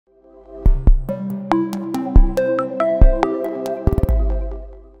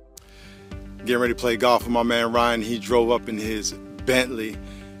getting ready to play golf with my man Ryan. He drove up in his Bentley,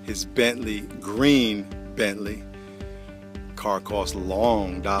 green Bentley. Car costs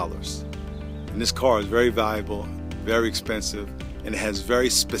long dollars. And this car is very valuable, very expensive, and it has very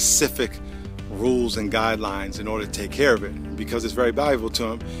specific rules and guidelines in order to take care of it. And because it's very valuable to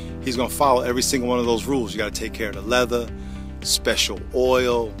him, he's going to follow every single one of those rules. You got to take care of the leather, special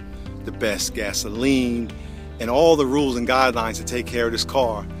oil, the best gasoline, and all the rules and guidelines to take care of this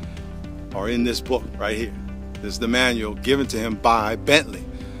car are in this book right here. This is the manual given to him by Bentley.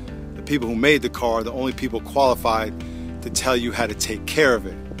 The people who made the car are the only people qualified to tell you how to take care of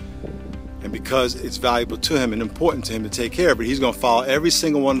it. And because it's valuable to him and important to him to take care of it, he's going to follow every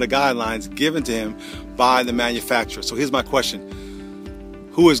single one of the guidelines given to him by the manufacturer. So here's my question.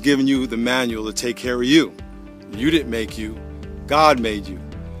 Who has given you the manual to take care of you? You didn't make you. God made you.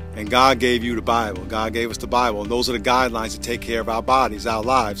 And God gave you the Bible. God gave us the Bible. And those are the guidelines to take care of our bodies, our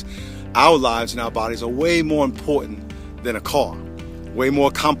lives. Our lives and our bodies are way more important than a car. Way more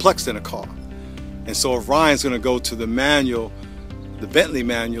complex than a car. And so if Ryan's going to go to the manual, the Bentley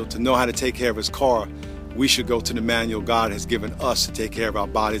manual, to know how to take care of his car, we should go to the manual God has given us to take care of our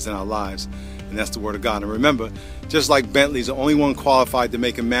bodies and our lives. And that's the Word of God. And remember, just like Bentley's the only one qualified to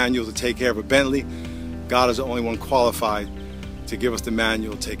make a manual to take care of a Bentley, God is the only one qualified to give us the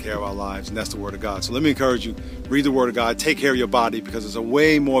manual to take care of our lives. And that's the Word of God. So let me encourage you, read the Word of God, take care of your body, because it's a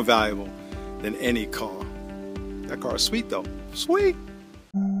way more valuable than any car. That car is sweet though. Sweet.